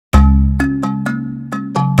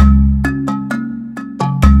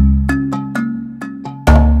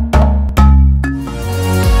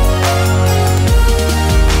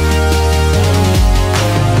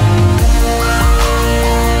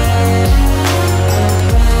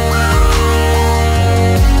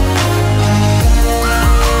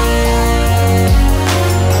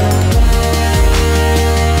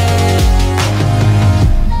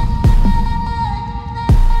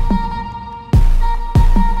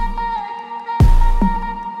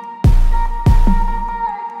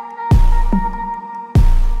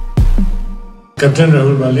Captain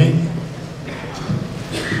Rahul Bali,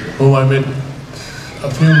 whom I met a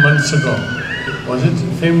few months ago. Was it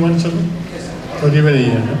a few months ago? Not even a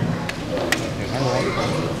year, no?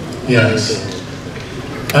 Yes.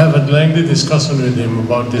 I have had a lengthy discussion with him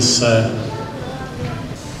about this. I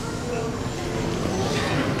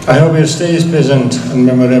hope your stay is pleasant and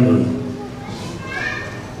memorable.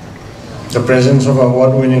 The presence of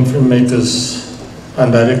award-winning filmmakers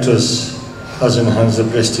and directors has enhanced the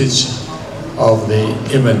prestige of the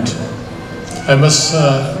event. I must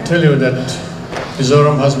tell you that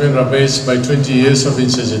Mizoram has been ravaged by 20 years of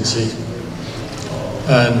insurgency,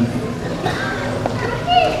 and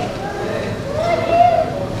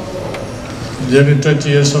during 20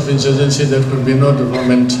 years of insurgency there could be no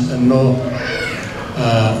development and no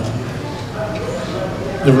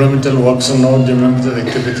developmental works and no developmental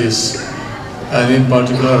activities, and in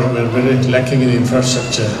particular we are very lacking in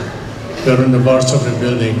infrastructure. We are on the verge of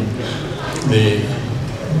rebuilding the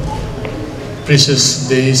precious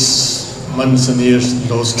days, months and years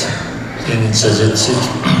lost in insurgency.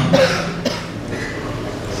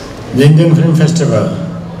 The Indian Film Festival,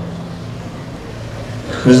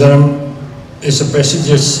 Mizoram, is a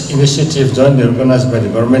prestigious initiative jointly organized by the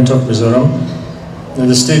Government of Mizoram and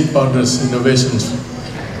the State Partners Innovations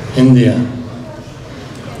India.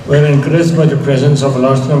 We are encouraged by the presence of a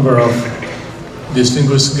large number of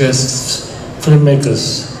distinguished guests,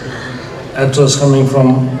 filmmakers, actors coming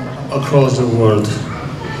from across the world.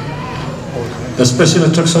 The special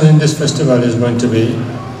attraction in this festival is going to be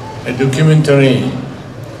a documentary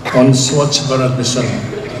on Swachh Bharat Mission,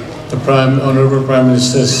 the Honorable Prime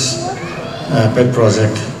Minister's pet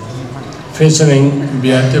project, featuring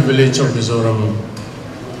Biate village of Mizoram,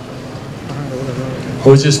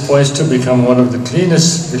 which is poised to become one of the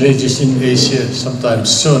cleanest villages in Asia sometime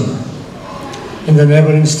soon. In the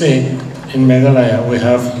neighboring state, in Meghalaya, we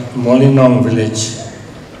have Molinong village,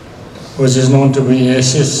 which is known to be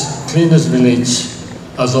Asia's cleanest village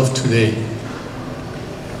as of today.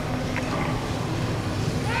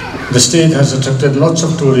 The state has attracted lots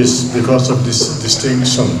of tourists because of this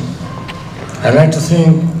distinction. I like to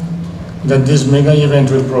think that this mega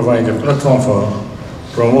event will provide a platform for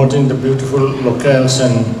promoting the beautiful locales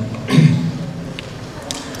and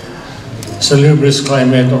salubrious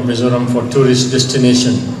climate of Mizoram for tourist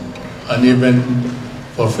destination and even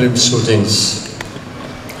for film shootings.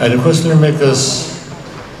 I request filmmakers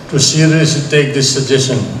to seriously take this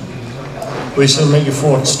suggestion. We shall make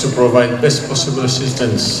efforts to provide best possible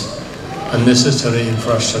assistance and necessary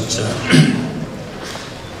infrastructure.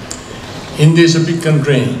 India is a big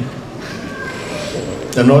country.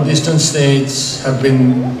 The northeastern states have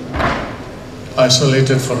been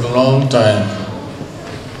isolated for a long time.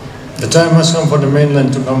 The time has come for the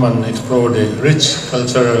mainland to come and explore the rich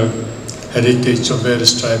cultural heritage of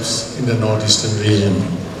various tribes in the northeastern region.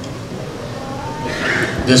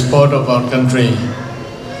 This part of our country,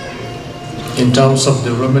 in terms of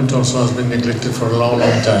development, also has been neglected for a long,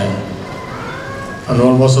 long time. And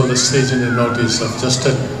almost all the states in the northeast have just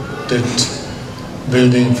started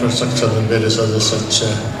building infrastructure and various other such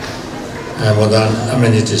modern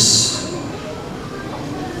amenities.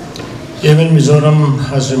 Even Mizoram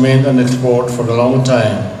has remained unexplored for a long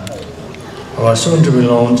time. Our soon-to-be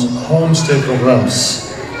launched homestay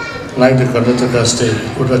programs, like the Karnataka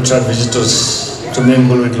state, would attract visitors to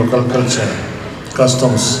mingle with local culture,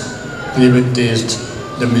 customs, live and taste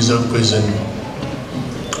the Mizo cuisine.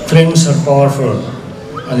 Films are powerful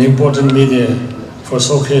and important media for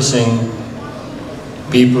showcasing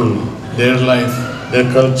people, their life,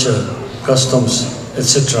 their culture, customs,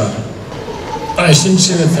 etc. I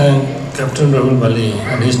sincerely thank Captain Rahul Bali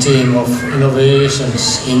and his team of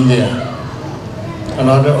Innovations India and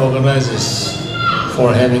other organizers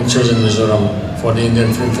for having chosen Mizoram for the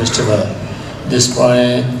Indian Film Festival,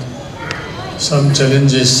 despite some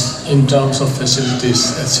challenges in terms of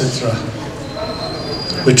facilities, etc.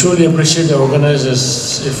 We truly appreciate the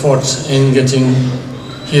organizers' efforts in getting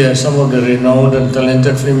here some of the renowned and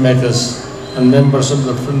talented filmmakers and members of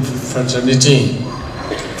the film fraternity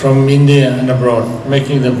from India and abroad,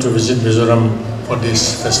 making them to visit Mizoram for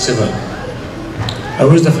this festival. I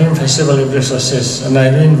wish the film festival every success, and I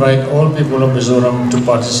do invite all people of Mizoram to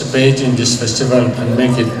participate in this festival and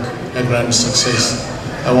make it a grand success.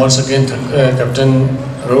 I once again thank Captain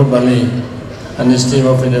Rahul Bali and his team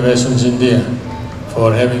of Innovations India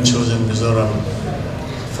for having chosen Mizoram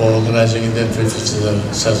for organizing Indian Film Festival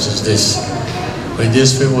such as this. With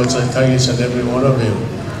these few words, I thank each and every one of you,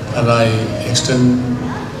 and I extend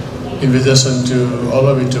invitation to all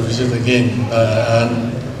of you to visit again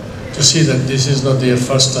and to see that this is not your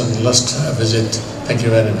first and last visit. Thank you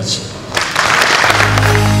very much.